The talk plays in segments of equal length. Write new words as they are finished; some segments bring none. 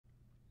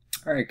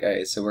Alright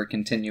guys, so we're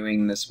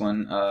continuing this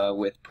one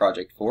with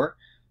Project 4,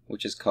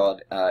 which is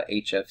called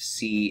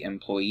HFC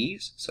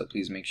Employees. So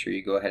please make sure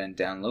you go ahead and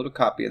download a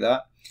copy of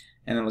that.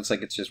 And it looks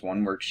like it's just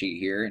one worksheet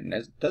here, and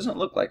it doesn't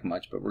look like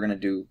much, but we're going to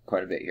do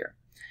quite a bit here.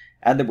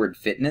 Add the word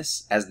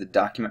fitness as the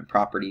document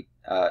property,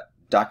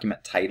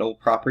 document title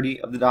property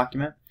of the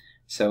document.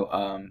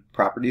 So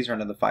properties are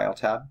under the File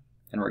tab,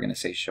 and we're going to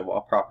say Show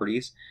All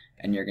Properties,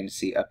 and you're going to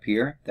see up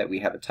here that we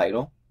have a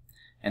title,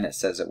 and it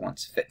says it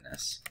wants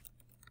fitness.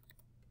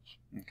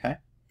 Okay,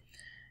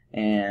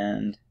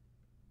 and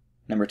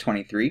number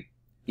 23,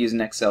 use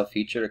an Excel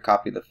feature to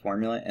copy the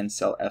formula in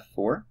cell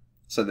F4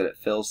 so that it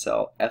fills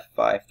cell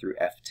F5 through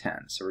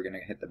F10. So we're going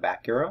to hit the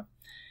back arrow.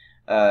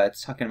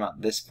 It's talking about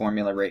this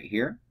formula right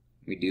here.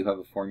 We do have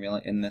a formula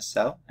in this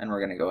cell, and we're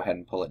going to go ahead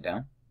and pull it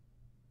down.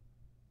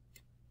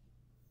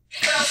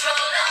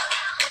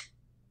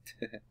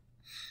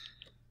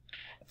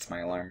 That's my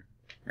alarm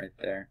right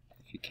there.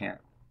 If you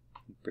can't,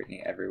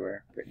 Brittany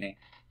everywhere. Brittany,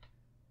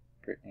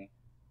 Brittany.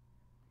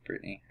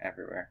 Brittany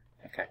everywhere.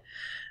 Okay.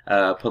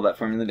 Pull that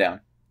formula down.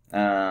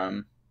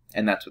 And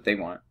that's what they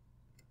want.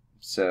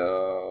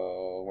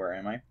 So where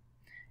am I?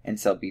 In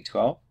cell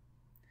B12.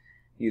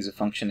 Use a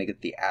function to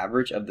get the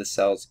average of the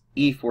cells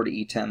E4 to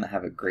E10 that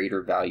have a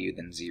greater value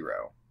than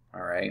 0.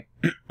 Alright.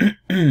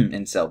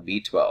 In cell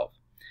B12.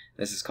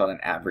 This is called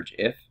an average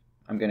if.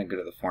 I'm going to go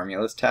to the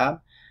formulas tab,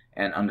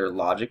 and under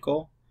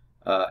logical,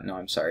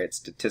 it's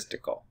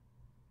statistical.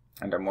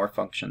 Under more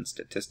functions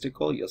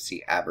statistical, you'll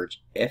see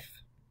average if.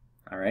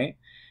 Alright,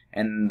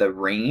 and the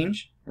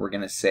range, we're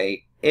going to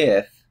say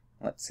if,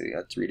 let's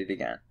read it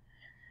again.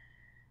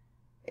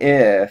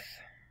 If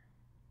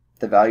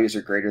the values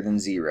are greater than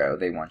 0,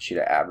 they want you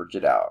to average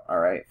it out,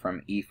 alright,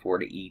 from E4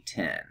 to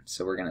E10.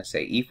 So we're going to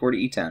say E4 to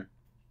E10,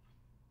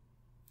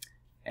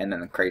 and then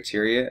the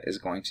criteria is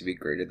going to be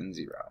greater than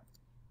 0.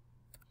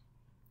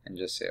 And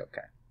just say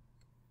OK.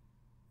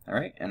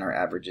 Alright, and our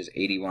average is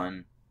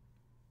 81.225.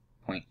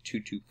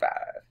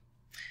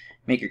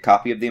 Make your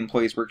copy of the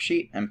employee's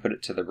worksheet and put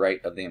it to the right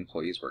of the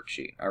employee's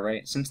worksheet.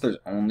 Alright, since there's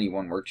only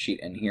one worksheet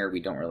in here, we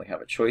don't really have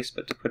a choice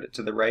but to put it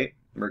to the right.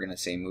 We're going to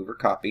say move or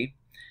copy.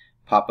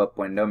 Pop-up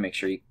window, make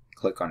sure you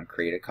click on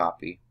create a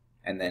copy.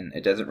 And then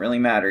it doesn't really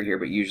matter here,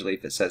 but usually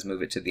if it says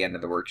move it to the end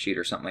of the worksheet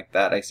or something like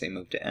that, I say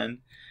move to end.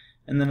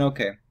 And then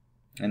OK.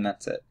 And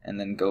that's it. And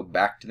then go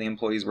back to the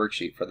employee's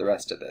worksheet for the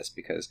rest of this,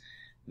 because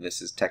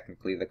this is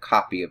technically the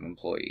copy of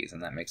employees,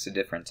 and that makes a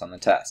difference on the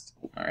test.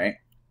 Alright?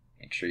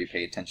 Make sure you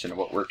pay attention to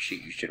what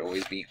worksheet you should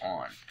always be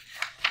on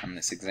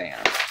this exam.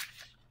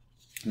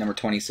 Number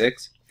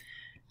 26,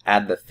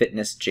 add the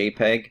fitness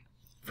JPEG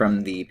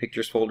from the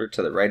pictures folder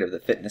to the right of the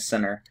fitness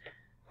center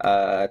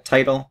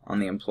title on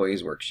the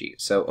employee's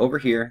worksheet. So over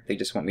here, they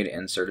just want me to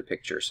insert a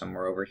picture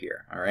somewhere over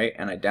here. All right,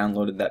 and I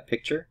downloaded that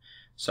picture.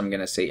 So I'm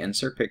going to say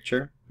insert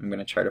picture. I'm going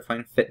to try to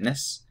find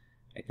fitness.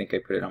 I think I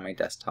put it on my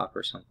desktop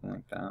or something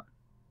like that.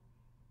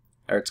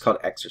 Or it's called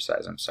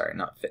exercise, I'm sorry,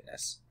 not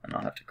fitness. And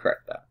I'll have to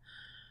correct that.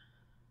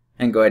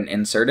 And go ahead and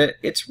insert it.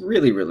 It's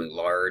really, really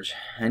large,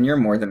 and you're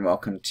more than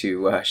welcome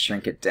to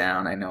shrink it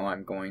down. I know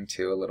I'm going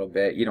to a little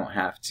bit. You don't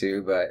have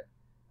to, but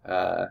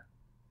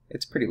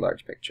it's a pretty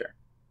large picture.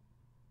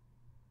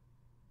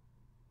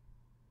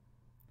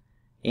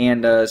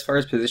 And as far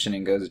as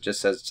positioning goes, it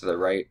just says to the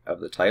right of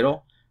the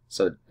title.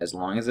 So as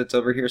long as it's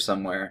over here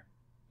somewhere,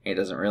 it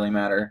doesn't really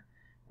matter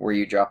where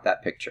you drop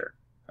that picture.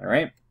 All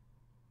right.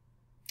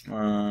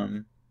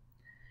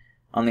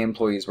 On the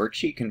employee's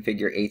worksheet,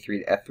 configure A3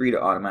 to F3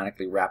 to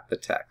automatically wrap the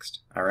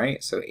text.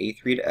 Alright, so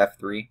A3 to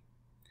F3,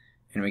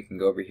 and we can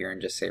go over here and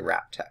just say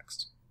wrap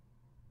text.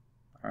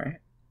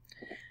 Alright.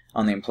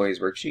 On the employee's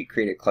worksheet,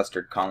 create a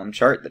clustered column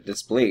chart that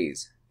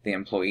displays the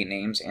employee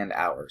names and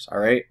hours.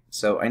 Alright,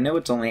 so I know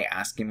it's only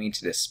asking me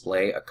to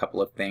display a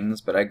couple of things,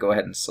 but I go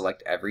ahead and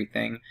select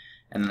everything,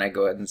 and then I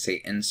go ahead and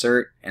say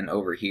insert, and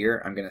over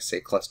here I'm going to say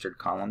clustered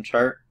column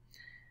chart.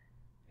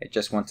 It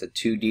just wants a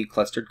 2D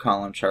clustered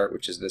column chart,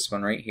 which is this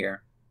one right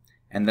here.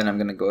 And then I'm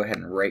going to go ahead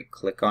and right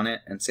click on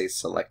it and say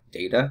select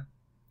data.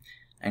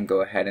 And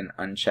go ahead and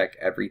uncheck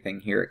everything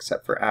here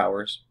except for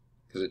hours,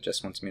 because it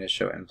just wants me to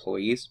show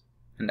employees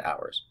and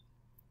hours.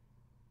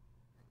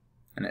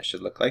 And it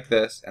should look like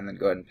this. And then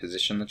go ahead and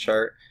position the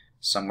chart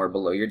somewhere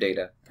below your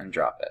data and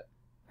drop it.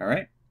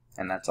 Alright?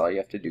 And that's all you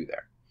have to do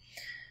there.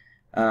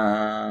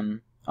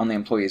 On the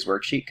employees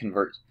worksheet,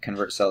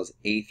 convert cells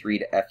A3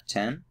 to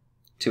F10.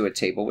 To a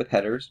table with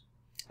headers,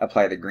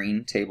 apply the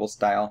green table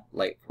style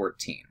light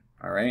 14.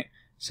 Alright,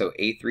 so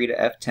A3 to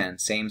F10,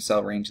 same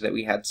cell range that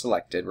we had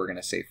selected. We're going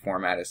to say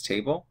format as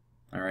table.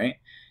 Alright,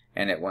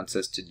 and it wants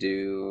us to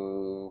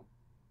do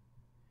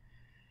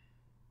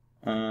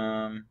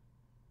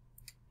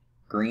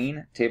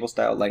green table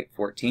style light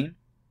 14.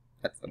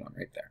 That's the one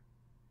right there.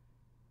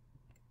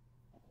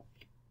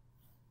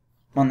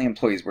 On the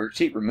employees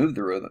worksheet, remove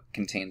the row that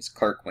contains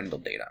Clark Wendell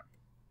data.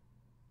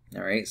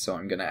 Alright, so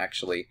I'm going to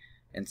actually,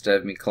 instead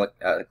of me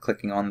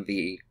clicking on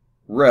the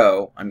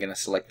row, I'm going to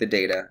select the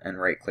data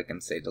and right click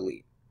and say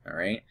delete.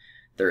 Alright,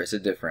 there is a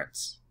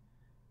difference.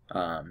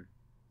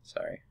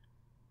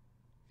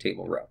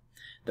 table row.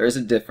 There is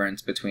a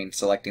difference between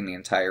selecting the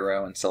entire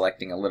row and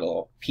selecting a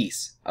little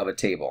piece of a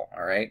table,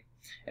 all right?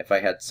 If I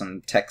had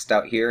some text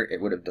out here, it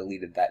would have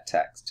deleted that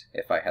text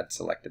if I had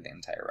selected the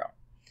entire row.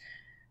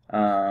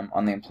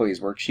 On the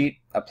employees worksheet,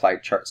 apply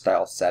chart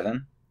style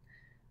 7.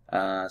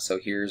 So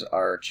here's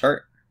our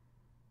chart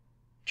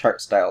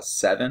style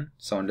 7.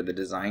 So under the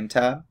design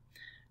tab,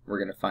 we're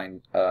going to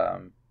find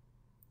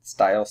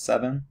style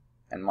 7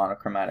 and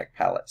monochromatic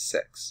palette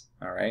 6.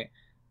 All right,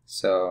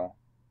 so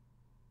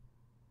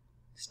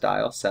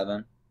style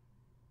 7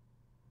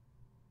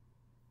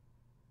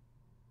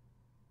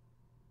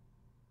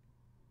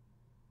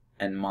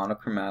 and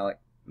monochromatic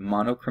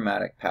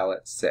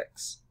palette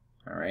 6.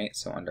 All right,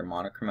 so under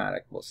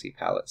monochromatic, we'll see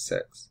palette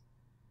 6.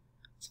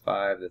 It's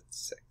 5,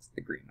 that's 6,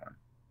 the green one.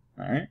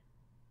 All right,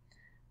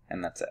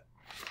 and that's it.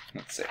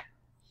 Let's see.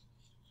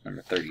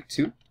 Number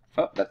 32.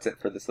 Oh, that's it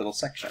for this little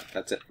section.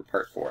 That's it for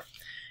part 4.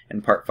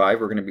 In part 5,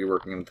 we're going to be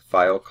working with a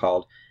file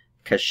called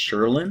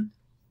Kasherlin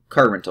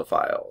Car Rental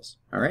Files.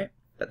 All right,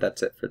 but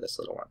that's it for this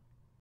little one.